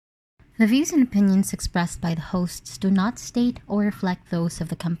The views and opinions expressed by the hosts do not state or reflect those of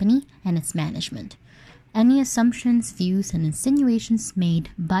the company and its management. Any assumptions, views, and insinuations made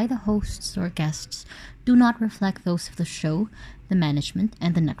by the hosts or guests do not reflect those of the show, the management,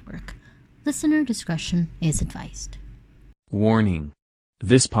 and the network. Listener discretion is advised. Warning.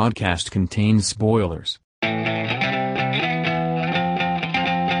 This podcast contains spoilers.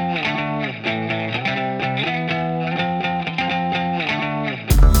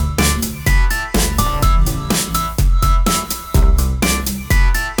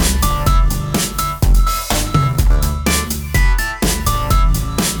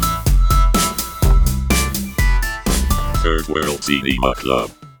 Third World Cinema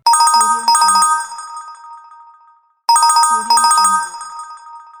Club.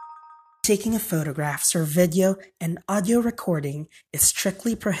 Taking of photographs or video and audio recording is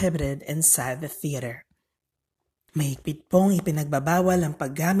strictly prohibited inside the theater. Mahigpit pong ipinagbabawal ang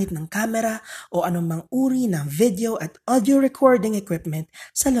paggamit ng kamera o anumang uri ng video at audio recording equipment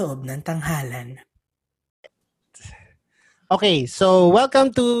sa loob ng tanghalan. Okay, so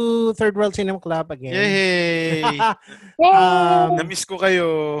welcome to Third World Cinema Club again. Yay! Namiss ko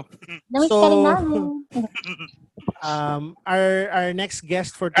kayo. Namiss ka rin namin. Our next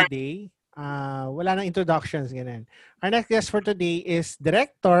guest for today, wala nang introductions, ganun. Our next guest for today is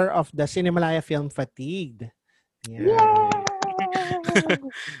director of the Cinemalaya film Fatigued. Yeah.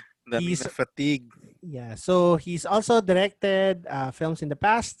 He's fatigue. Yeah, so he's also directed films in the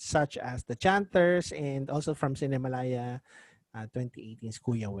past such as The Chanters and also from Cinemalaya 2018's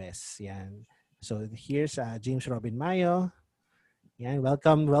Kuya West. Yan. So here's James Robin Mayo. Yan,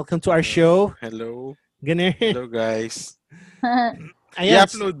 welcome to our show. Hello. Ganun. Hello guys. Ayan.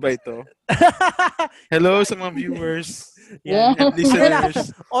 I-upload ba ito? Hello sa mga viewers. Yeah. And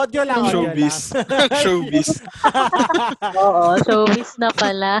listeners. Audio lang. Showbiz. Showbiz. Oo, showbiz na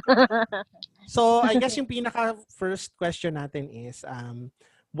pala. So, I guess yung pinaka first question natin is,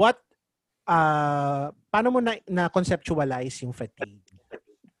 paano mo na conceptualize yung Fatigue?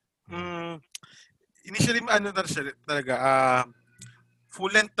 Initially, ano na siya talaga,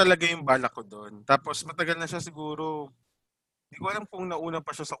 full length talaga yung balak ko doon. Tapos, matagal na siya siguro, hindi ko alam kung nauna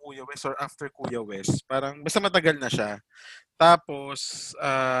pa siya sa Kuya West or after Kuya West. Parang, basta matagal na siya. Tapos,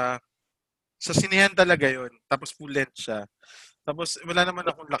 sa sinehan talaga yon. Tapos, full length siya. Tapos, wala naman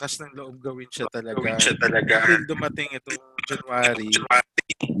akong lakas ng loob gawin siya talaga. Until dumating itong January,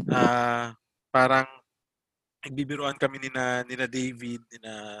 parang nagbibiruan kami nina David,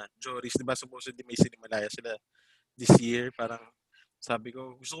 nina Joris. Diba, supposedly may Cinemalaya sila this year. Parang, sabi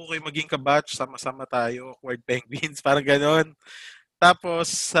ko, gusto ko kayo maging kabatch, sama-sama tayo, Awkward Penguins, parang ganon. Tapos,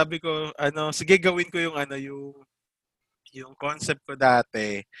 sabi ko, sige, gawin ko yung concept ko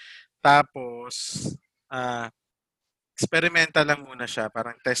dati. Tapos, experimental lang muna siya,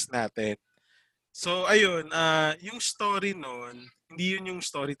 parang test natin. So, ayun, yung story nun, hindi yun yung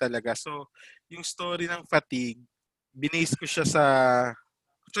story talaga. So, yung story ng Fatigue, binase ko siya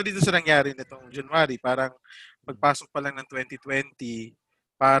actually doon sa nangyari nitong January, parang pagpasok pa lang ng 2020,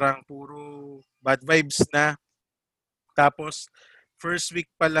 parang puro bad vibes na. Tapos, first week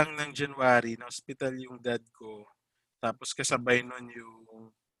pa lang ng January, na hospital yung dad ko. Tapos kasabay nun yung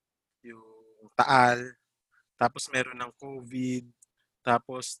taal. Tapos meron ng COVID.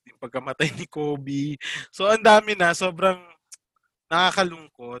 Tapos yung pagkamatay ni Kobe. So, ang dami na. Sobrang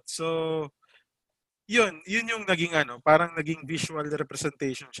nakakalungkot. So, yun yung naging parang naging visual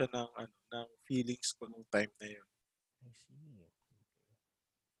representation siya ng feelings ko nung time na yun.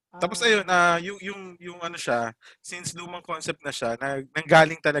 Tapos ayun, yung siya, since lumang concept na siya,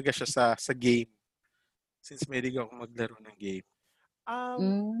 nanggaling talaga siya sa game. Since mahilig ako maglaro ng game.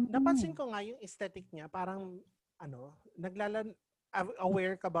 Napansin ko nga yung aesthetic niya, parang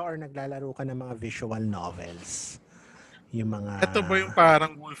aware ka ba or naglalaro ka ng mga visual novels? Yung mga... Ito ba yung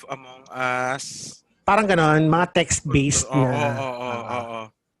parang Wolf Among Us? Parang ganon, mga text-based na. Oo.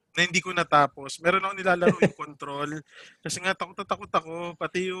 Na hindi ko natapos. Meron ako nilalaro yung Control. Kasi nga, takot ako.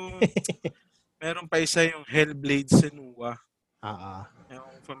 Pati yung... meron pa isa yung Hellblade Senua. Yung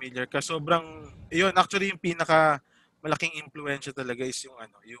familiar ka. Sobrang... Yun, actually yung pinaka malaking influensya talaga is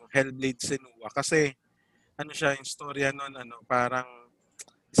yung Hellblade Senua. Kasi, siya, yung storya nun, parang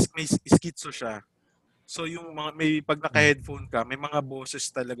may schizo siya. So yung pag naka-headphone ka, may mga boses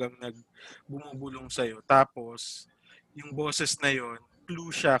talagang bumubulong sa'yo. Tapos, yung boses na yon,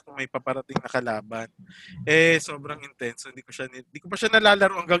 clue siya kung may paparating na kalaban. Sobrang intense. Hindi ko pa siya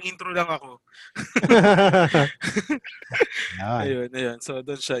nalalaro. Hanggang intro lang ako. Ayun. So,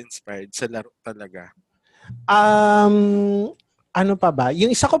 doon siya inspired sa laro talaga. Ano pa ba?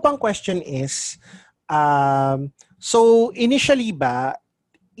 Yung isa ko pang question is, so initially ba,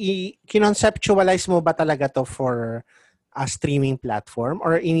 kinonceptualize mo ba talaga to for a streaming platform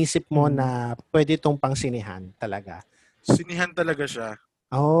or inisip mo na pwede tong pang sinehan talaga? Sinihan talaga siya.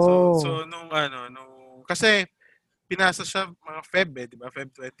 Oh. So kasi pinasa siya mga Feb, di ba?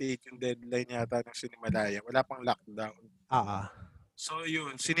 Feb 28 yung deadline yata ng Cinemalaya. Wala pang lockdown. So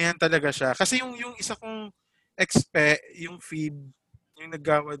yun, sinihan talaga siya. Kasi yung isa kong yung feed, yung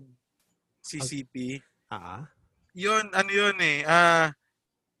naggawad CCP, yun, yun eh.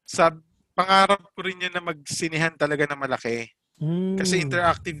 Sa pangarap ko rin yun na magsinihan talaga na malaki. Kasi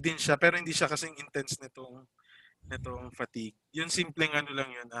interactive din siya, pero hindi siya kasing intense nitong Fatigue. Yun simpleng lang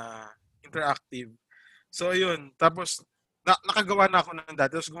yun, interactive. So yun, tapos nakagawa na ako ng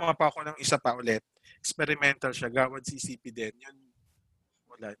dati, tapos gumawa pa ako ng isa pa ulit. Experimental siya, gawad CCP din. Yun,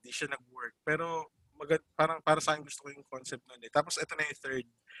 wala, di siya nag-work. Pero parang para sa akin gusto ko yung concept nun eh. Tapos ito na yung third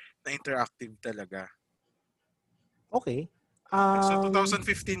na interactive talaga. Okay. So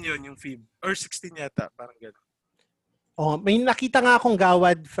 2015 yun yung FIB. Or 16 yata, parang gano'n. Oh, may nakita nga akong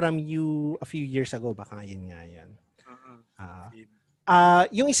gawad from you a few years ago. Baka yun nga yan.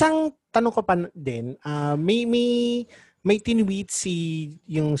 Yung isang tanong ko pa din, may tinweet si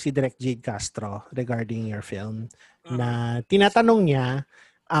Direk Jade Castro regarding your film na tinatanong niya,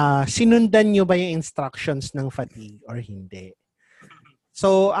 sinundan niyo ba yung instructions ng Fatigue or hindi?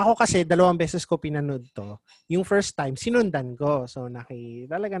 So, ako kasi, 2 beses ko pinanood to. Yung first time, sinundan ko. So,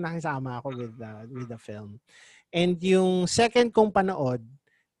 talaga nakisama ako with the film. And yung second kong panood,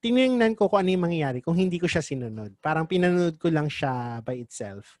 tinignan ko kung ano yung mangyayari kung hindi ko siya sinunod. Parang pinanood ko lang siya by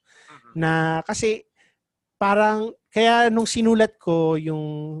itself. Na kasi, parang, kaya nung sinulat ko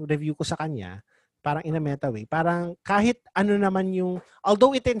yung review ko sa kanya, parang in a meta way, parang kahit ano naman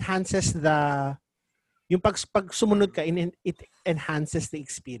although it enhances yung pag sumunod ka, it enhances the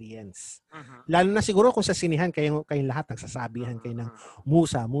experience. Lalo na siguro kung sa sinihan, kayong lahat nagsasabihan kayo ng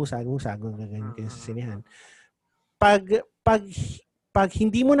musa, ganyan kayo sa sinihan. Pag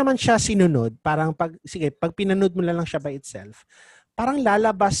hindi mo naman siya sinunod, parang pag pinanood mo lang siya by itself, parang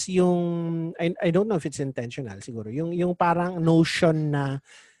lalabas yung, I don't know if it's intentional siguro, yung parang notion na,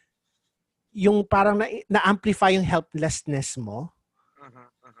 yung parang na-amplify yung helplessness mo,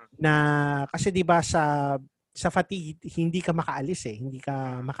 na kasi 'di ba sa Fatigue hindi ka makaalis hindi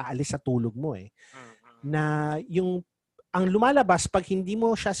ka makaalis sa tulog mo na ang lumalabas pag hindi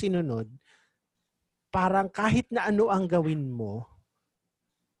mo siya sinunod, parang kahit na ano ang gawin mo,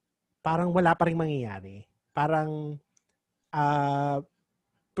 parang wala pa ring mangyayari. Parang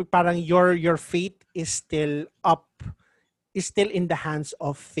parang your fate is still in the hands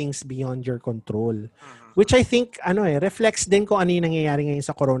of things beyond your control. Which I think reflects din kung ano yung nangyayari ngayon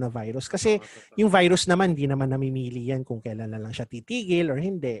sa coronavirus. Kasi yung virus naman, di naman namimili yan kung kailan na lang siya titigil or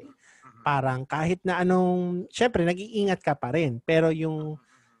hindi. Parang kahit na syempre nag-iingat ka pa rin. Pero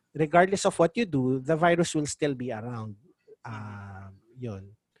regardless of what you do, the virus will still be around.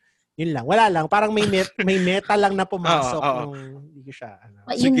 Yun lang. Wala lang. Parang may meta lang na pumasok nung hindi ko siya.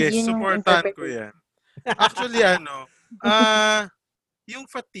 Sige, supportan ko yan. Actually, yung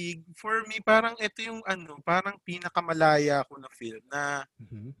Fatigue, for me, parang ito yung parang pinakamalaya ko na film na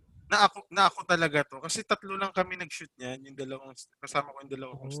ako talaga to. Kasi 3 lang kami nag-shoot niyan, kasama ko yung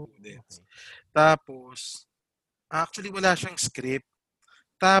 2 kong students. Tapos, actually wala siyang script.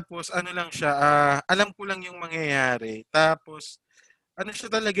 Tapos, lang siya, alam ko lang yung mangyayari. Tapos, siya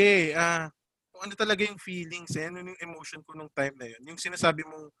talaga kung ano talaga yung feelings ano yung emotion ko nung time na yun. Yung sinasabi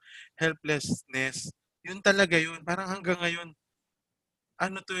mong helplessness, yun talaga yun. Parang hanggang ngayon,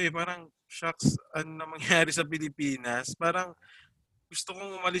 parang shocks, na mangyari sa Pilipinas. Parang gusto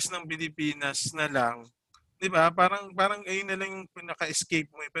kong umalis ng Pilipinas na lang. 'Di ba? Parang ayun na lang yung pinaka-escape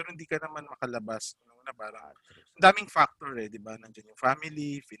mo pero hindi ka naman makalabas. Parang daming factor 'di ba? Nandiyan yung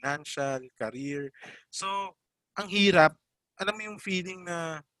family, financial, career. So, ang hirap. Alam mo yung feeling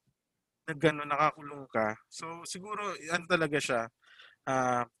na gano'n, nakakulong ka. So, siguro talaga siya.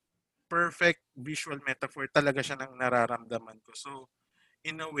 Perfect visual metaphor talaga siya ng nararamdaman ko. So,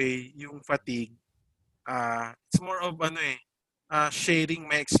 in a way, yung Fatigue, it's more of sharing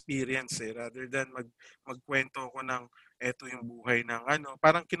my experience rather than magkwento ko ng eto yung buhay ng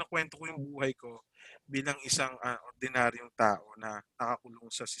parang kinukwento ko yung buhay ko bilang isang ordinaryong tao na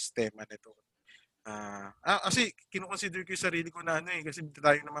nakakulong sa sistema nito. Kasi kinukonsider ko yung sarili ko na kasi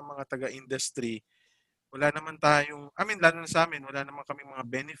tayo naman mga taga-industry, wala naman tayong, lalo na sa amin, wala naman kami mga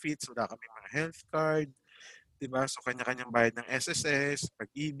benefits, wala kami mga health card, diba? So, kanya-kanyang bayad ng SSS,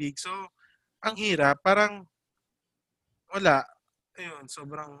 pag-ibig. So, ang hirap. Parang, wala. Ayun,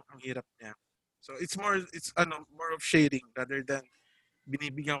 sobrang ang hirap niya. So, it's more of sharing rather than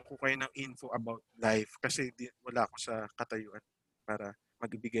binibigyan ko kayo ng info about life kasi wala ako sa katayuan para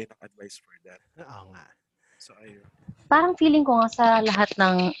magbibigay ng advice for that. Oo nga. So, ayun. Parang feeling ko nga sa lahat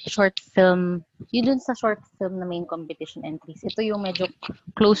ng short film, yun dun sa short film na main competition entries, ito yung medyo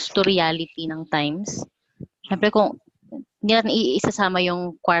close to reality ng times. Siyempre kung hindi natin isasama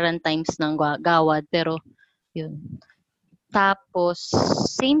yung quarantines ng Gawad, pero yun. Tapos,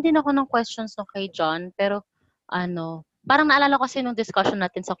 same din ako ng questions no kay John, pero parang naalala ko kasi nung discussion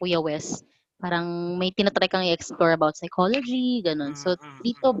natin sa Kuya Wes, parang may tinatry kang i-explore about psychology, ganun. So,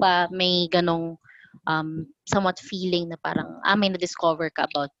 dito ba may ganong somewhat feeling na parang, may na-discover ka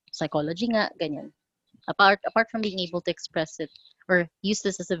about psychology nga, ganyan. Apart from being able to express it or use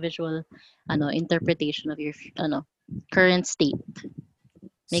this as a visual interpretation of your current state.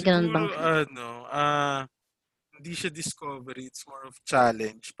 May ganun bang Siguro, hindi siya discovery, it's more of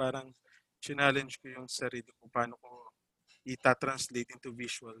challenge. Parang challenge ko yung sarili ko paano ko ita-translate into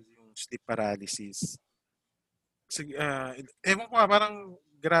visual yung sleep paralysis. Kasi, ewan ko parang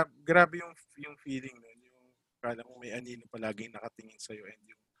grabe yung feeling nun. Yung kala mo may anino palaging nakatingin sa'yo. And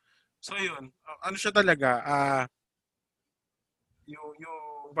yung, so yun, ano siya talaga,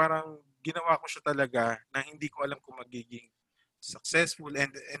 yung parang ginawa ko siya talaga na hindi ko alam kung magiging successful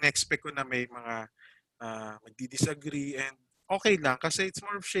and expect ko na may mga magdi-disagree and okay lang kasi it's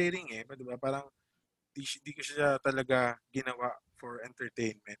more of sharing di ba? Parang di ko siya talaga ginawa for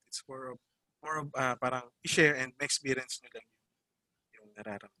entertainment. It's more of parang i-share and experience nyo lang yung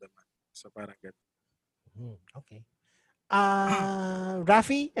nararamdaman. So parang ganun. Okay.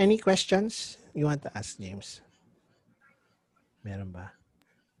 Rafi, any questions you want to ask James? Meron ba?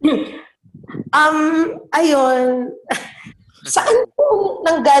 Ayun. Saan po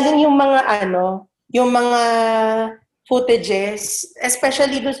nanggaling yung mga yung mga footages,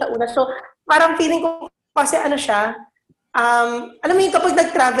 especially doon sa una. So, parang feeling ko kasi siya, alam mo yung kapag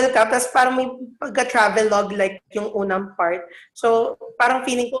nag-travel ka, tapos parang may pagka-travel log like yung unang part. So, parang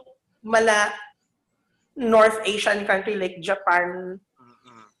feeling ko North Asian country like Japan,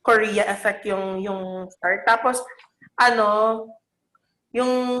 Korea effect yung start. Tapos,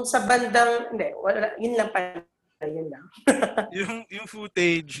 yung sa bandang, hindi, wala, yun lang pala. Yun lang. yung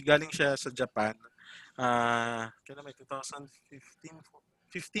footage, galing siya sa Japan. Kailan may 2015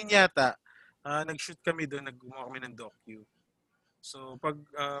 yata. Nag-shoot kami doon, naggumawa kami ng docu. So, pag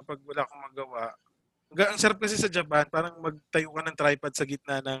wala akong magawa, ang sarap kasi sa Japan, parang magtayo ka ng tripod sa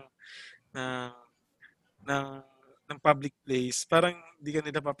gitna ng public place. Parang hindi ka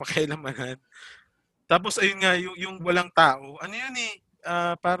nila papakialamanan. Tapos, ayun nga, yung walang tao. Ano yun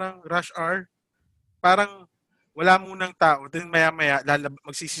parang rush hour. Parang wala munang tao. Then maya-maya,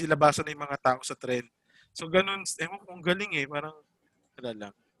 magsisilabasan na yung mga tao sa tren. So, ganun. Ewan kung galing parang, wala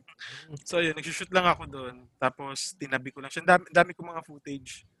lang. So, yun, nagsushoot lang ako doon. Tapos, tinabi ko lang siya. Dami ko mga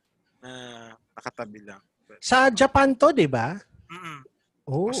footage na nakatabi lang. Sa Japan to, di ba?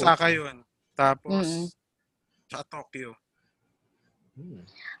 Oh, Osaka yun. Tapos, sa Tokyo.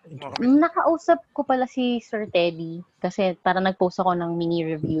 Nakausap ko pala si Sir Teddy kasi parang nag-post ako ng mini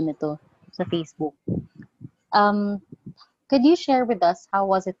review nito sa Facebook. Could you share with us how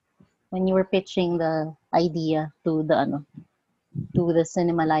was it when you were pitching the idea to the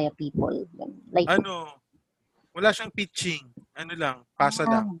Cinemalaya people? Like wala siyang pitching. Pasa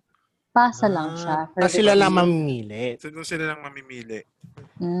lang. Pasa lang siya. Sila lang mamimili. Sila lang mamimili.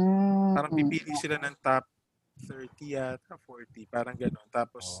 Parang pipili sila ng top 30 at 40. Parang gano'n.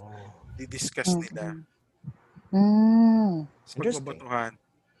 Tapos, didiscuss nila. Magbabotohan.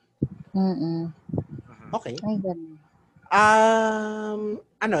 Okay. Ay, ganun.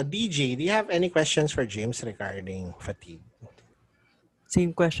 DJ, do you have any questions for James regarding fatigue? Same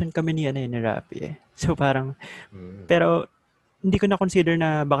question kami ni Rafi So parang, pero hindi ko na-consider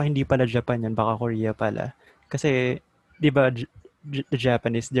na baka hindi pala Japan yan, baka Korea pala. Kasi, di ba, the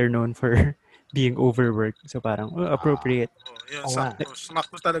Japanese, they're known for being overworked. So parang, appropriate.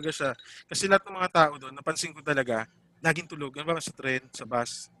 Sumakto talaga siya. Kasi lahat ng mga tao doon, napansin ko talaga, laging tulog. Ano ba sa tren, sa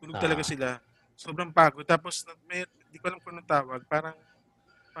bus? Tulog talaga sila. Sobrang pagod. Tapos, di ko alam kung anong tawag. Para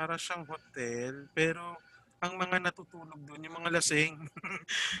siyang hotel. Pero, ang mga natutulog doon, yung mga lasing.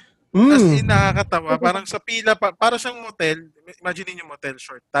 As in, nakakatawa. Parang sa pila, para siyang motel. Imagine niyo motel,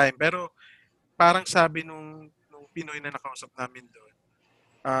 short time. Pero, parang sabi nung Pinoy na nakausap namin doon,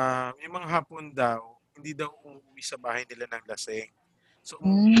 yung mga hapon daw, hindi daw umuwi sa bahay nila ng lasing. So,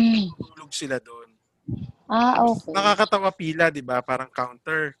 tulog sila doon. Okay. Nakakatawa pila, di ba? Parang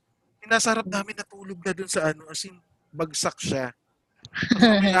counter. Nasa harap namin natulog na doon sa as in, bagsak siya.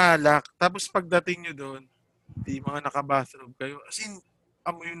 Tapos may alak. Tapos pagdating nyo doon, di mga naka-bathrobe kayo. As in,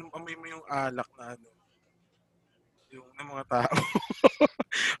 amoy mo yung alak na yung ng mga tao.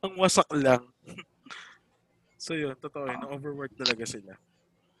 Ang wasak lang. So yun, totoo yun. Overwork talaga sila.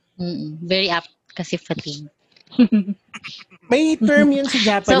 Very apt kasi fatigue. May term yun sa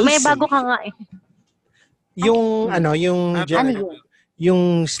Japanese. So, may bago ka nga eh. Yung, Ano?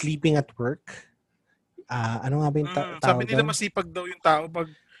 yung sleeping at work. Ano nga ba yung Sabi tawag nila doon? masipag daw yung tao pag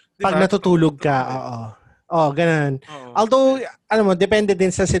Pag natutulog ka, ganun. Oo. Although, depende din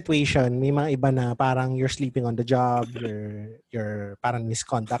sa situation. May mga iba na parang you're sleeping on the job, you're parang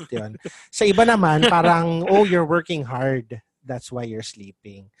misconduct yun. Sa iba naman, parang, you're working hard. That's why you're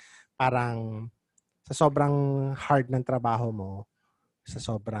sleeping. Parang, sa sobrang hard ng trabaho mo, sa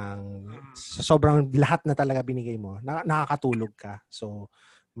sobrang lahat na talaga binigay mo, nakakatulog ka. So,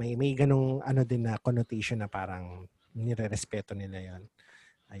 may ganung din na connotation na parang nire-respeto nila yon.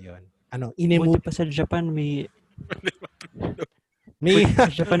 Ayun. Buti pa sa Japan may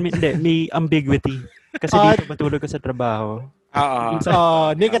ambiguity. Kasi dito matulog ka sa trabaho. So,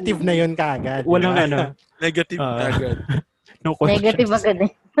 negative na yun kaagad. Walang Negative na agad. No question. Negative agad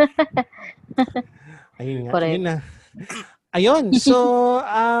eh. Ayun nga. Correct. Yun na. Ayun. So,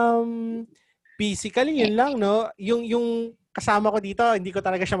 basically, yun lang, no? Yung kasama ko dito, hindi ko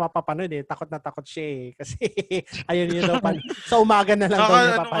talaga siya mapapanood eh. Takot na takot siya eh. Kasi, ayun yun daw. Sa umaga na lang daw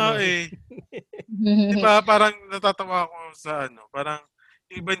niya papanood. Diba, parang natatawa ako sa parang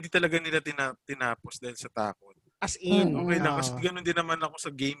yung iba hindi talaga nila tinapos dahil sa takot. As in. Okay lang, kasi ganun din naman ako sa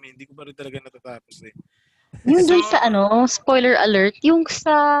game eh. Hindi ko pa rin talaga natatapos eh. Yung dun sa spoiler alert, yung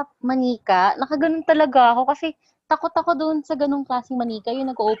sa manika, nakaganon talaga ako kasi takot ako doon sa ganung klaseng manika,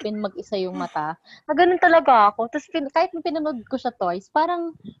 yung nag-open mag-isa yung mata. Naganon talaga ako. Tapos kahit pinanood ko siya twice,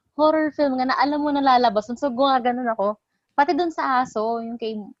 parang horror film nga na alam mo na lalabas. So gumaganon ako. Pati doon sa aso, yung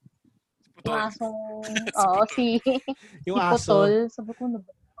kay yung asong, yung si aso. Putol. Sabi ko,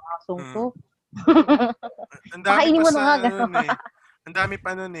 asong to. Ang dami Pakainin pa mo sa na nga, gano'n. Ang dami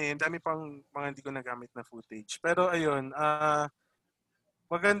pa nun eh. Ang dami pang mga hindi ko nagamit na footage. Pero ayun,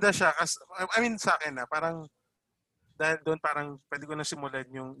 maganda siya. I mean sa akin parang dahil doon parang pwede ko na simulan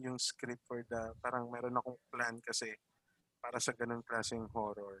yung script for parang meron akong plan kasi para sa ganung klaseng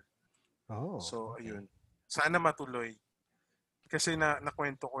horror. So ayun. Sana matuloy. Kasi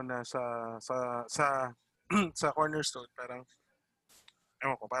nakwento ko na sa Cornerstone parang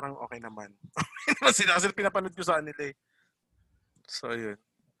ewan ko, parang okay naman. Kasi pinapanood ko sa kanila eh. So, yun.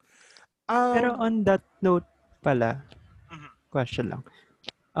 Pero on that note pala, question lang.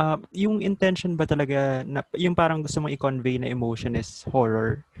 Yung intention ba talaga, yung parang gusto mong i-convey na emotion is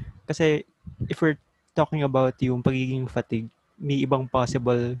horror? Kasi if we're talking about yung pagiging fatigue, may ibang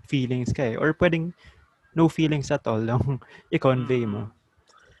possible feelings ka eh. Or pwedeng no feelings at all lang i-convey mo.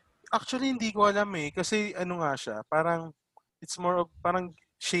 Actually, hindi ko alam eh. Kasi nga siya, parang it's more of, parang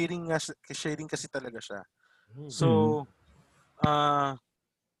sharing kasi talaga siya. So,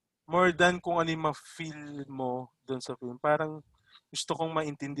 more than kung ano yung ma-feel mo doon sa film, parang gusto kong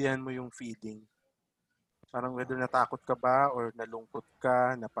maintindihan mo yung feeling. Parang whether natakot ka ba or nalungkot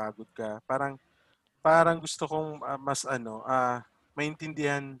ka, napagod ka. Parang gusto kong mas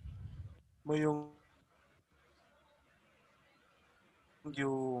maintindihan mo yung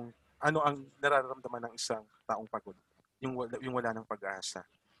ano ang nararamdaman ng isang taong pagod. Yung wala ng pag-asa.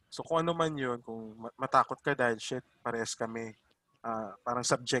 So kung ano man yun, kung matakot ka dahil shit, parehas kami. Parang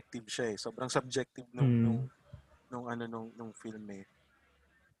subjective siya eh. Sobrang subjective nung film eh.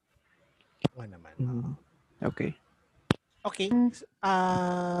 Oo naman. Okay. Okay.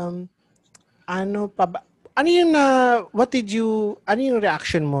 Ano pa ba? Ano yung ano yung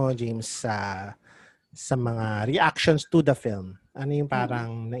reaction mo, James, sa mga reactions to the film? Ano yung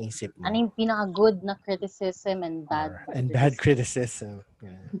parang naisip mo? Ano yung pinaka-good na criticism and bad criticism?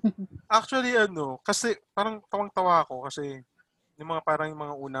 Yeah. Actually, kasi parang tawang-tawa ako kasi yung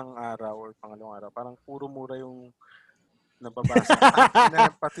mga unang araw or pangalawang araw, parang puro mura yung nababasa.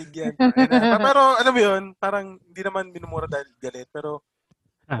 Patigyan. Pero alam mo yun, parang hindi naman minumura dahil galit. Pero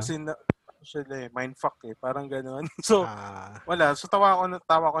kasi mindfuck eh. Parang gano'n. So, wala. So, tawa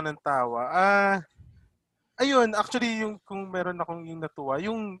ko ng tawa. Ayun, actually, yung kung meron akong yung natuwa,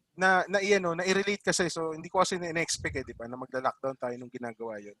 yung na-relate kasi, so hindi ko kasi na-expect eh, di ba, na magla-lockdown tayo nung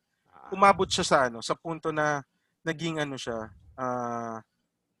ginagawa yun. Umabot siya sa punto na naging siya,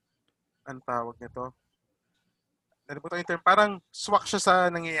 anong tawag nito? Nalimutan yung term, parang swak siya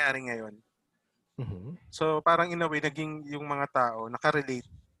sa nangyayari ngayon. So, parang in a way, naging yung mga tao, nakarelate.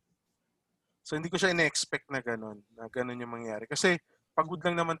 So, hindi ko siya ina-expect na ganun yung mangyayari. Kasi, pagod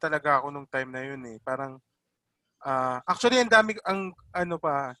lang naman talaga ako nung time na yun eh. Parang, actually, ang dami,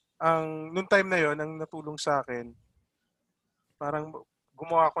 nung time na yon ang natulong sa akin, parang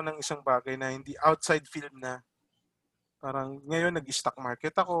gumawa ako ng isang bagay na hindi outside film na. Parang ngayon nag-stock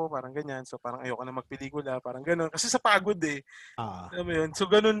market ako, parang ganyan. So parang ayoko na magpelikula, parang gano'n. Kasi sa pagod eh. Alam mo yun? So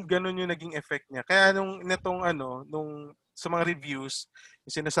ganun yung naging effect niya. Kaya nung sa mga reviews,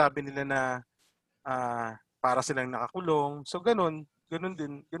 yung sinasabi nila na para silang nakakulong. So ganun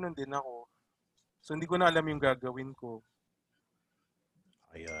din ako. So hindi ko na alam yung gagawin ko.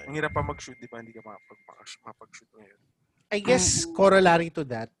 Ayun. Ang hirap pa mag-shoot, di ba? Hindi ka mapag-shoot ngayon. I guess corollary to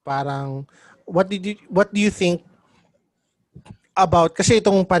that, parang what do you think about, kasi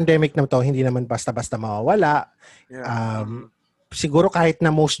itong pandemic na to hindi naman basta-basta mawawala. Yeah. Siguro kahit na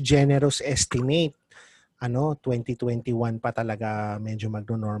most generous estimate 2021 pa talaga medyo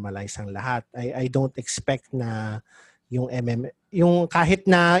magno-normalize ang lahat. I don't expect na yung kahit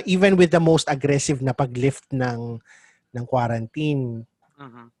na even with the most aggressive na paglift ng quarantine,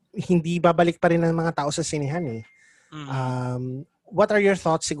 hindi babalik pa rin ang mga tao sa sinehan eh. What are your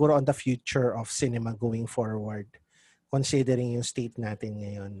thoughts siguro on the future of cinema going forward? Considering yung state natin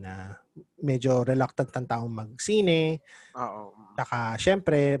ngayon na medyo reluctant ang taong mag-sine. Saka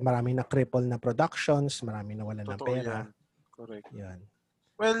syempre, maraming na-cripple na productions, maraming nawalan ng pera. Yan. Correct. Yan.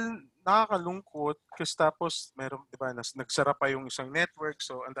 Well, nakakalungkot kasi tapos meron, di ba, nagsara pa yung isang network,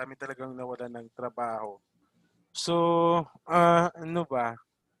 so ang dami talagang nawalan ng trabaho. So, ano ba?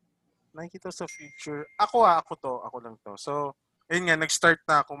 Nakikita sa future. Ako lang to. So, ayun nga, nag-start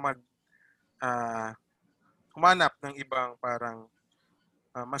na ako humanap ng ibang parang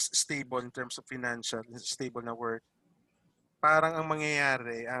mas stable in terms of financial, stable na work. Parang ang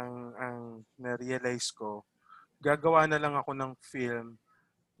mangyayari, ang na-realize ko, gagawa na lang ako ng film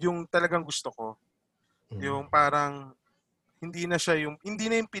yung talagang gusto ko. Yung parang hindi na yung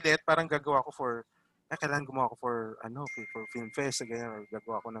pilit, parang gagawa ko kailangan gumawa ko for film fest, ganyan,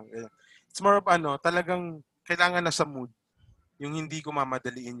 gagawa ko ng ganyan. It's more of talagang kailangan na sa mood. Yung hindi ko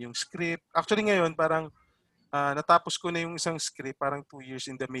mamadaliin yung script. Actually ngayon, parang natapos ko na yung isang script, parang 2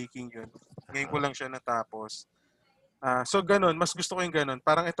 years in the making yun. Ngayon ko lang siya natapos. So ganun, mas gusto ko yung ganun.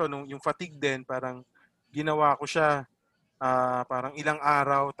 Parang ito, yung fatigue din, parang ginawa ko siya parang ilang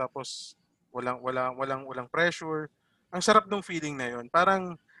araw, tapos walang pressure. Ang sarap ng feeling na yun.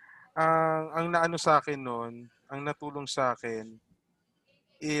 Parang ang naano sa akin noon, ang natulong sa akin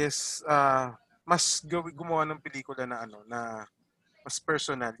is mas gumawa ng pelikula na na mas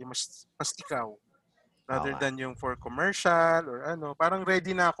personal, yung mas ikaw rather than yung for commercial or parang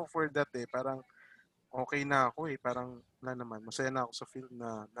ready na ako for that eh. Parang okay na ako eh. Parang wala naman, masaya na ako sa film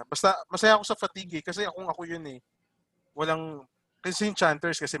na basta masaya ako sa fatigue eh, kasi ako yun eh. Kasi yung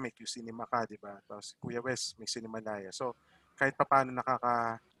Chanters kasi may Q Cinema ka, di ba? Tapos Kuya West may Cinemalaya. So kahit paano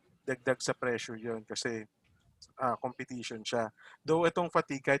nakakadagdag sa pressure yun kasi competition siya. Though itong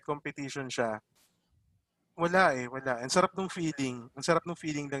fatigue, kahit competition siya, wala. Ang sarap ng feeling. Ang sarap ng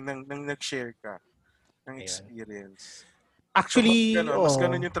feeling lang nang nag-share ka ng experience. Actually, so, mas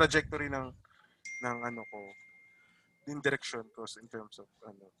ganun yung trajectory ng ko, yung direction ko in terms of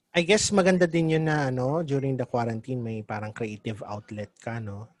I guess maganda din yun na during the quarantine may parang creative outlet ka,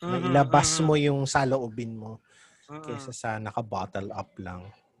 no? Mailabas mo yung saloobin mo kaysa sa naka-bottle up lang.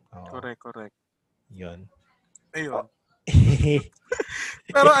 Correct. Yun. Ayun.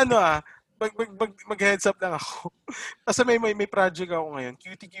 Pero mag-heads up lang ako. Kasi may project ako ngayon.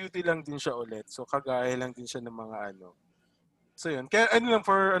 Cutie lang din siya ulit. So kagaya lang din siya ng mga So yun. Kaya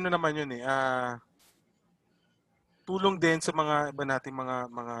for naman yun eh. Tulong din sa mga iba nating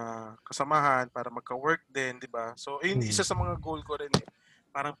mga kasamahan para magka-work din, di ba? So ayun, isa sa mga goal ko rin eh.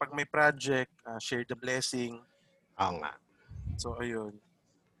 Parang pag may project, share the blessing. Oo nga. So ayun.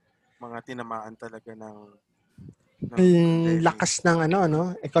 Mga tinamaan talaga ng lakas ng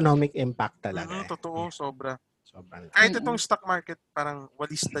economic impact talaga. Totoo, sobra. Sobrang. Kahit itong stock market, parang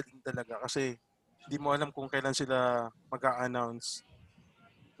walis na din talaga kasi hindi mo alam kung kailan sila mag-a-announce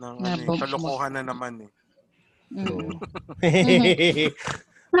ng kalokohan na naman eh.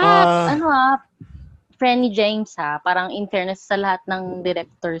 Frenny James parang in fairness sa lahat ng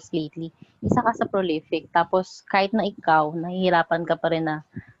directors lately, isa ka sa prolific, tapos kahit na ikaw, nahihirapan ka pa rin na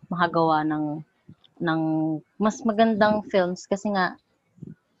makagawa ng mas magandang films kasi nga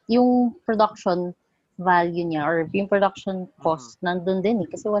yung production value niya or yung production cost nandun din eh,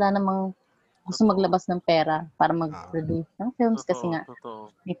 kasi wala namang gusto maglabas ng pera para mag-produce ng films kasi nga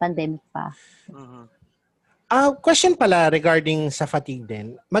may pandemic pa. Question pala regarding sa fatigue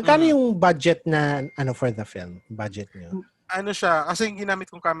din. Magkano yung budget na for the film? Budget niyo? Siya, kasi yung ginamit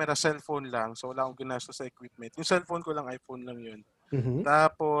kong camera, cellphone lang. So wala akong ginastos sa equipment. Yung cellphone ko lang, iPhone lang yun.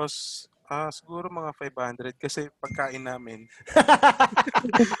 Tapos, siguro mga 500 kasi pagkain namin.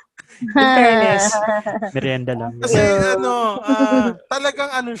 In fairness. Merienda lang. Kasi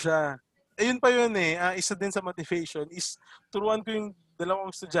talagang siya. ayun pa yun isa din sa motivation is turuan ko yung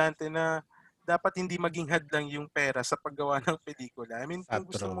dalawang estudyante na dapat hindi maging hadlang yung pera sa paggawa ng pelikula. I mean, kung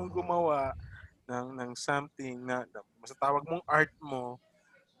gusto True. mong gumawa ng something na basta tawag mong art mo,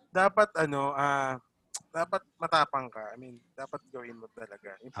 dapat dapat matapang ka. I mean, dapat gawin mo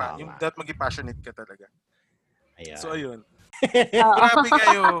talaga. Yung dapat maging passionate ka talaga. Ayan. So, ayun. Grabe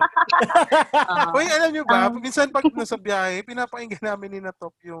kayo. Hoy, alam nyo ba, minsan pag nasa biyahe, pinapakinggan namin ni na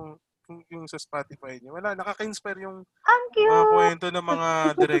Top yung sa Spotify niyo. Wala, nakaka-inspire yung Ang mga cute! kwento ng mga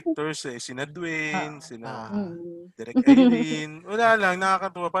directors Sina Dwayne, sina Direk Irene. Wala lang,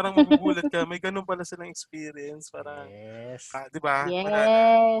 nakakatuwa. Parang magugulat ka. May ganun pala silang experience. Parang, Yes. di ba? Yes, Wala lang.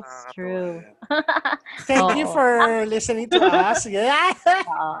 Nakakatuwa true. yan. Thank you for listening to us. Yeah.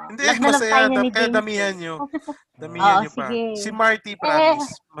 Hindi, Love na love masaya. tayo ni Kaya James. damihan nyo. Damihan nyo pa. sige. Si Marty, promise.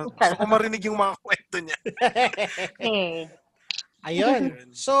 Gusto ko marinig yung mga kwento niya. Okay. Ayun.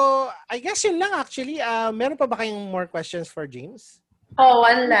 So, I guess yun lang actually. Meron pa ba kayong more questions for James? Oh,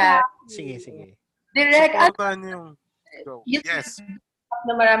 wala. Sige. Direct, Supportan yung... Go. you Yes.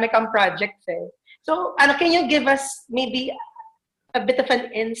 na marami kang projects eh. So, can you give us maybe a bit of an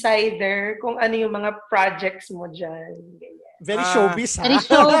insider kung ano yung mga projects mo dyan? Ganyan. Very showbiz, ha? Very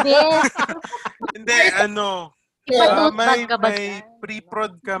showbiz. Hindi, may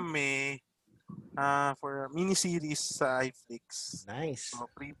pre-prod kami for miniseries sa iFlix. Nice. So,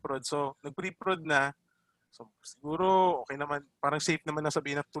 pre-prod. So, nag-pre-prod na. So, siguro, okay naman. Parang safe naman na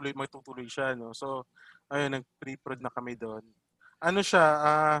sabihin na magtutuloy siya, no? So, ayun, nag-pre-prod na kami doon. Ano siya,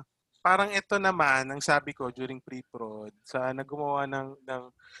 parang ito naman, ang sabi ko during pre-prod, sana gumawa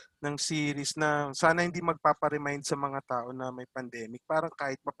ng series na sana hindi magpaparemind sa mga tao na may pandemic. Parang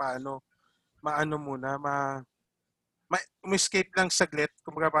kahit papaano, escape lang saglit.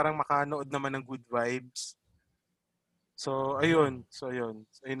 Kumbaga parang makanood naman ng good vibes. So, ayun.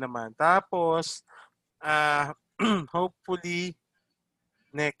 Ayun naman. Tapos, hopefully,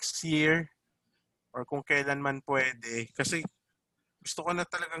 next year, or kung kailan man pwede, kasi gusto ko na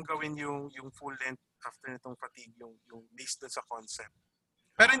talagang gawin yung full length after nitong Fatigue, yung based doon sa concept.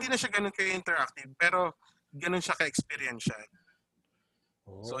 Pero hindi na siya ganun ka-interactive, pero ganun siya ka-experiential.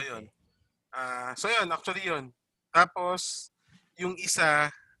 So, ayun. Actually yun. Tapos, yung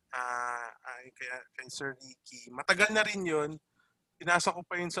isa, kay Sir Ricky, matagal na rin yun. Pinasa ko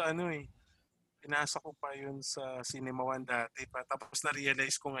pa yun sa Pinasa ko pa yun sa Cinema One dati pa. Tapos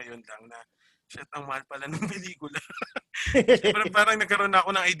na-realize ko ngayon lang na shit, ang mahal pala ng pelikula. Parang nagkaroon na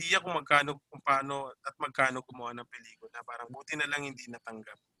ako ng idea kung paano at magkano gumawa ng pelikula. Parang buti na lang hindi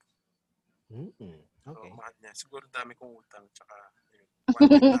natanggap. Okay. So, mahal niya. Siguro dami kong utang. Tsaka,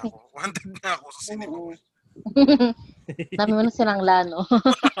 wanted na ako sa Cinema One. Dami mo na silang lano.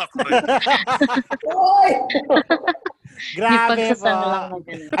 Grabe po.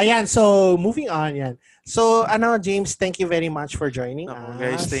 Ayan, so moving on yan. So, James, thank you very much for joining us.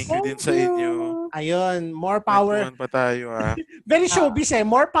 Guys, thank you din sa inyo. Ayun, more power. Kwentuhan pa tayo, Very showbiz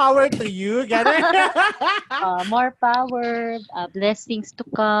More power to you. More power. Blessings to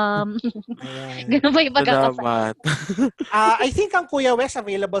come. Ganun ba yung pagkakasal? Salamat. I think ang Kuya Wes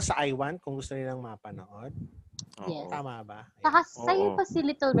available sa iWant kung gusto nilang mapanood. Yes. Tama ba? Saka sa'yo pa si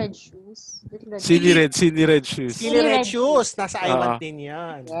Little Red Shoes. Silly Red Shoes. Silly Red Shoes. Nasa iWant din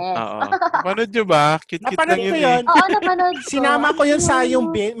yan. Yes. Napanood nyo ba? Cute lang ko yun. Oo, napanood ko. Sinama ko yun sa yung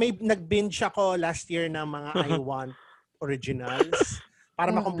may nag-binge ako last year ng mga iWant originals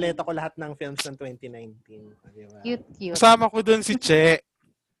para makompleto ko lahat ng films ng 2019. Diba? Cute. Kasama ko doon si Che.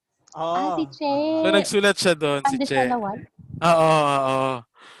 Si Che. So, nagsulat siya doon, si Che. Oo.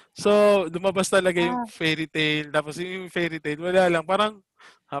 So, lumabas talaga yung fairy tale. Tapos yung fairy tale, wala lang. Parang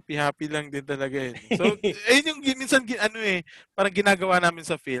happy lang din talaga yun. So, ayun yung minsan, parang ginagawa namin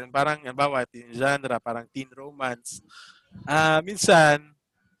sa film. Parang, teen genre, parang teen romance. Minsan,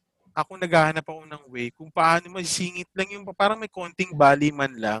 ako naghahanap ako ng way kung paano masingit lang yung, parang may konting bali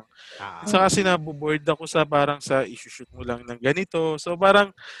man lang. So, kasi naboboard ako sa issue-shoot mo lang ng ganito. So,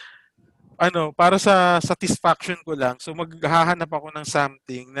 parang, para sa satisfaction ko lang. So, maghahanap ako ng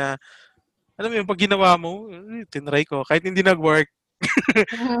something na, alam mo yung pag ginawa mo, tinry ko. Kahit hindi nag-work.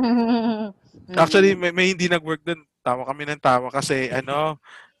 Actually, may hindi nag-work doon. Tawa kami ng tawa kasi,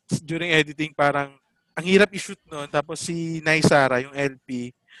 during editing, parang, ang hirap i-shoot noon. Tapos si Naisara, yung LP,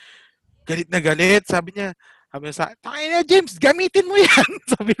 galit na galit. Sabi niya sa akin, James, gamitin mo yan.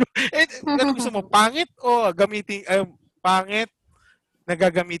 Sabi ko, ano gusto mo, pangit o pangit?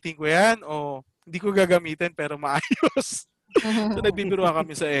 Nagagamitin ko yan o hindi ko gagamitin pero maayos. So, nagbibiruan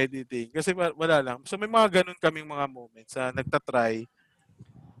kami sa editing. Kasi wala lang. So, may mga ganun kaming mga moments na nagtatry.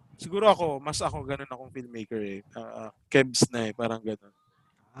 Siguro mas ako ganun akong filmmaker Kebs na parang ganun.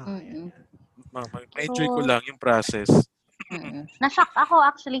 Mm-mm. Ma-enjoy ko So, lang yung process. na-shock ako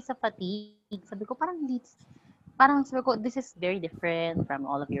actually sa fatigue. Sabi ko, sabi ko, this is very different from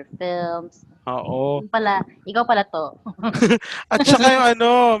all of your films. Oo. Ikaw pala to. At saka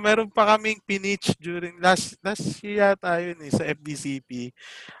yung meron pa kaming pinitch during last year yata yun sa FDCP.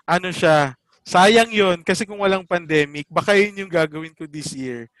 Siya, sayang yun kasi kung walang pandemic, baka yun yung gagawin ko this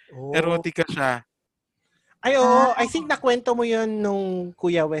year. Erotica siya. Ay, oo. I think nakwento mo yun nung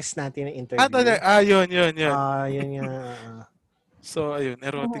Kuya West natin na interview. Yun. Yun nga. So, ayun,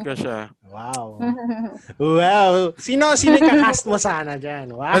 erotica siya. Wow. Wow. Sino ka-cast mo sana dyan?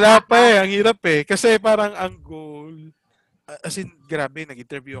 Wow. Wala pa ang hirap Kasi parang ang goal, as in, grabe,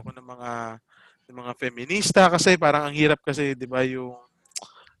 nag-interview ako ng mga feminista kasi parang ang hirap kasi, di ba, yung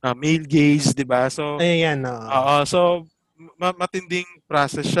male gaze, di ba? So, ayan, so, matinding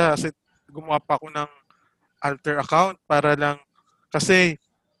process siya kasi gumawa pa ako ng alter account para lang, kasi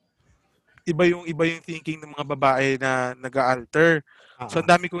iba yung thinking ng mga babae na nag-alter. So, ang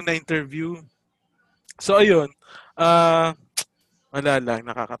dami kong na-interview. So, ayun. Wala lang.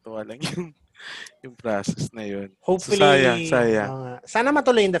 Nakakatuwa lang yung process na yun. Hopefully, so, sayang. Sana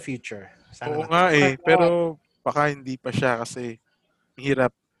matuloy in the future. Oo nga Pero, baka hindi pa siya kasi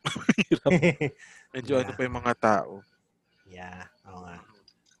hirap. Medyo pa yung mga tao. Yeah. Oo nga.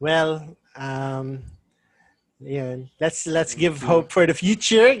 Well, yun. Let's give hope for the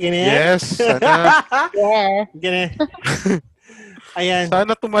future. Ganyan. Yes. Sana. Ganyan. Ayan.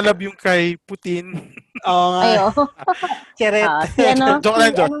 Sana tumalab yung kay Putin. Oo nga. Cheret. Joke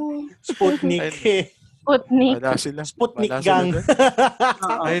lang. Sputnik. Wala sila. Sputnik gang.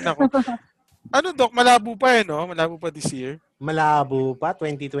 Ay, nako. Doc? Malabo pa no? Malabo pa this year? Malabo pa.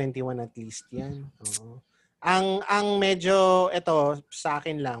 2021 at least yan. Oo. Ang medyo, ito, sa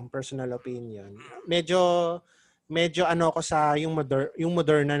akin lang, personal opinion, medyo ko sa yung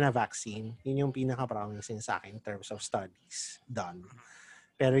Moderna na vaccine. Yun yung pinaka-promising sa akin in terms of studies done.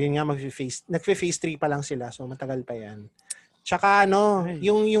 Pero yun nga, nagfe-phase 3 pa lang sila, so matagal pa yan. Tsaka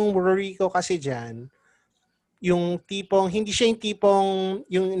yung worry ko kasi dyan, yung tipong, hindi siya yung tipong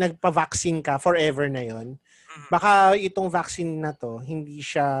yung nagpa-vaccine ka forever na yon. Baka itong vaccine na to, hindi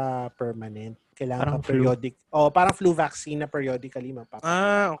siya permanent. Kailangan ka periodic. Parang flu vaccine na periodically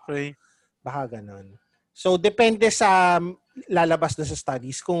mapapagawa. Okay. Baka ganon. So, depende sa lalabas na sa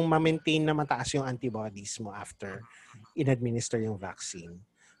studies kung ma-maintain na mataas yung antibodies mo after in-administer yung vaccine.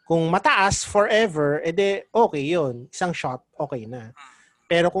 Kung mataas forever, edi okay yun. Isang shot, okay na.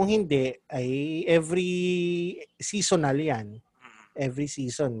 Pero kung hindi, ay every seasonal yan. Every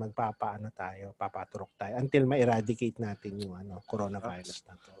season, papaturok tayo until ma-eradicate natin yung coronavirus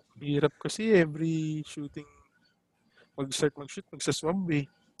na to. Hirap kasi every shooting, mag-shoot, magsaswab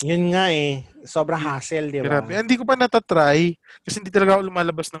Yun nga sobrang hassle, di ba? Grabe. Hindi ko pa natatry kasi hindi talaga ako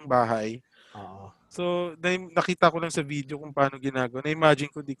lumalabas ng bahay. Oo. So, nakita ko lang sa video kung paano ginagawa. Na-imagine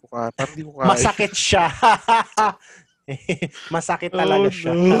ko, parang di ko kaya. Masakit siya. Masakit talaga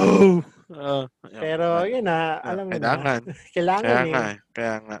siya. No. Pero yun alam mo kailangan. na. Kailangan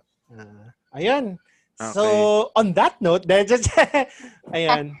Kaya nga. Ayun. Okay. So, on that note,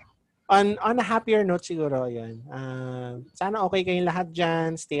 ayan. On a happier note siguro, ayan. Sana okay kayong lahat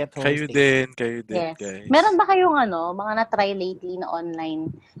dyan. Stay at home. Kayo din, yes. guys. Meron ba kayong mga na-try lately na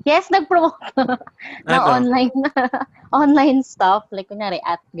online? Yes, nag-promote na online stuff. Like, kunyari,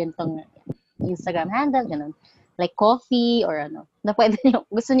 at gantong Instagram handle, ganun. Like coffee or na pwede nyo,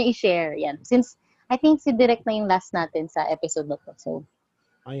 gusto nyo i-share. Yan. Since, I think si Direk na yung last natin sa episode na to. So,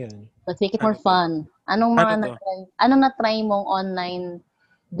 ayun. Let's make it more fun. Anong na-try mong online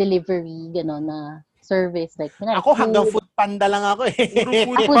delivery, gano'n, na service? Like, ako hanggang food panda lang ako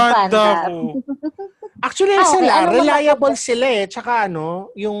Food panda ako. Actually, sila, reliable sila Tsaka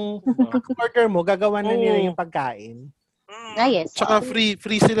yung order mo, gagawa na nila yung pagkain. Yes. Tsaka free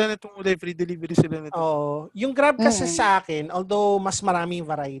sila nitong free delivery sila nito. Yung Grab kasi sa akin, although mas maraming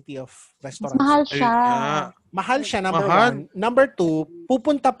variety of restaurants. Mahal siya. Mahal siya, number one. Number two,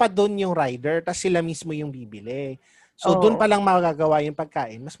 pupunta pa doon yung rider, tas sila mismo yung bibili. So, doon pa lang magagawa yung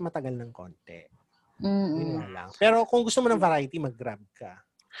pagkain, mas matagal ng konti. Yun lang. Pero kung gusto mo ng variety, mag-Grab ka.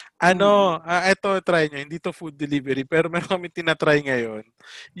 Ito, try nyo. Hindi to food delivery, pero meron kami tinatry ngayon.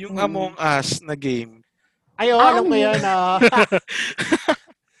 Yung Among Us na game. Alam ko yun.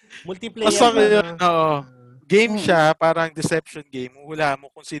 Multiplayer. Game siya, parang deception game. Hula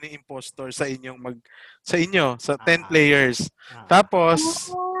mo kung sino yung impostor sa sa 10 players. Tapos,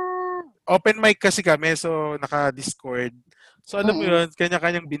 open mic kasi kami, so naka-Discord. So, alam mo yun,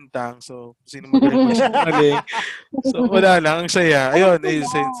 kanya-kanyang bintang. So, sino magaling. So, wala lang. Ang saya. Ayun,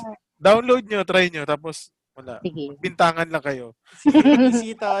 download nyo, try nyo. Tapos, Wala. Sige. Bintangan lang kayo. Sige,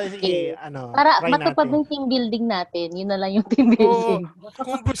 Isito, sige, Para try matupad natin. yung team building natin. Yun na lang yung team Oo. building.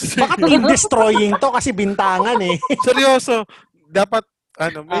 Kung gusto Baka team destroying to kasi bintangan eh. seryoso, dapat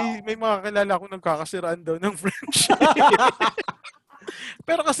may mga kilala ko nagkakasiraan daw ng friendship.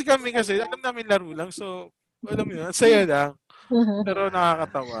 Pero kasi alam namin laro lang. So, alam mo yun, saya lang. Pero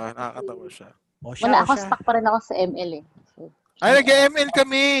nakakatawa siya. Wala, ako stuck pa rin ako sa ML eh. So, Ay, nag-ML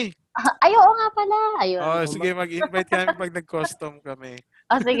kami! ay, oo nga pala. Ayun. Oh, sige, mag-invite kami pag nag-custom kami.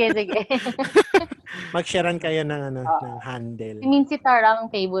 Sige. Mag-sharean kayo ng handle. Si Mincy Tar ang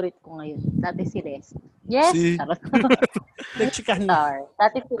favorite ko ngayon. Dati si Rest. Yes. Charot. Nag-chikan Tar.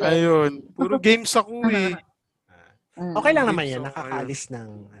 Dati si Rest. Ayun. Puro games ako eh. Okay lang naman yan. Nakakaalis ng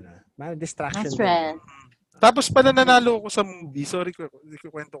distraction. Stress. Tapos pala nanalo ako sa movie. Sorry,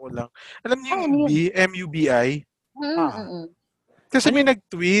 kwento ko lang. Alam niyo yung movie, MUBI? Kasi may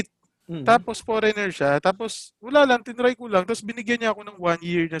nag-tweet. Tapos foreigner siya. Tapos wala lang, tinry ko lang. Tapos binigyan niya ako ng 1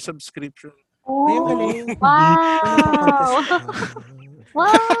 year na subscription. Oh, ayun, galing. Wow!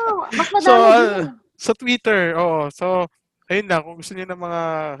 Wow! Mas madami sa Twitter, oo. So, ayun lang. Kung gusto niyo ng mga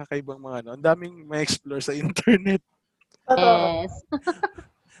kakaibang mga ang daming ma-explore sa internet. Yes.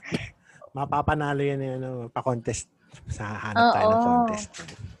 Mapapanalo yan pa-contest. Sa hanap tayo ng contest.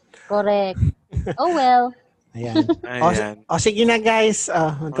 Correct. Oh well. Ayan. Sige na guys.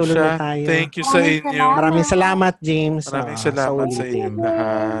 Tulog na tayo. Thank you sa inyo. Maraming salamat, James. Maraming salamat sa inyo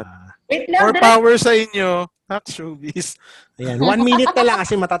lahat. Wait lang, More power sa inyo. Hack Showbiz. Ayan. 1 minute na lang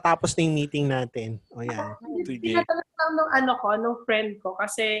kasi matatapos na yung meeting natin. O yan. Sige. Tinatanong lang nung friend ko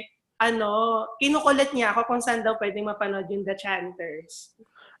kasi kinukulit niya ako kung saan daw pwedeng mapanood yung The Chanters.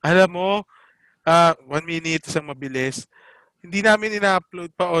 Alam mo, 1 minute isang mabilis. Hindi namin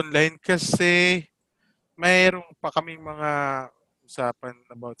ina-upload pa online kasi mayroong pa kaming mga usapan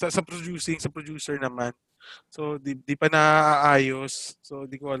about sa producer naman. So di pa naaayos. So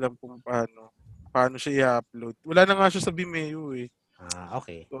di ko alam kung paano siya i-upload. Wala na nga siya sa Vimeo eh.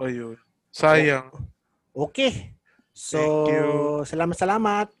 Okay. So ayun. Sayang. Okay. So, thank you.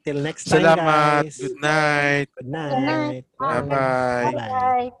 Salamat. Till next time, Salamat. guys. Good night. Good night. Bye-bye.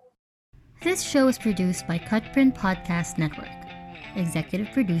 Bye. This show is produced by Cutprint Podcast Network.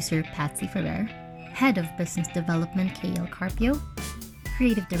 Executive producer Patsy Ferrer. Head of Business Development KL Carpio.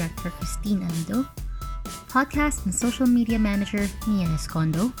 Creative Director Christine Ando. Podcast and Social Media Manager Mia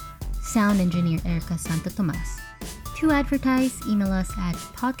Escondo. Sound Engineer Erica Santo Tomas. To advertise, email us at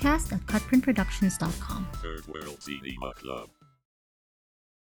podcast@cutprintproductions.com. Third World Cinema Club.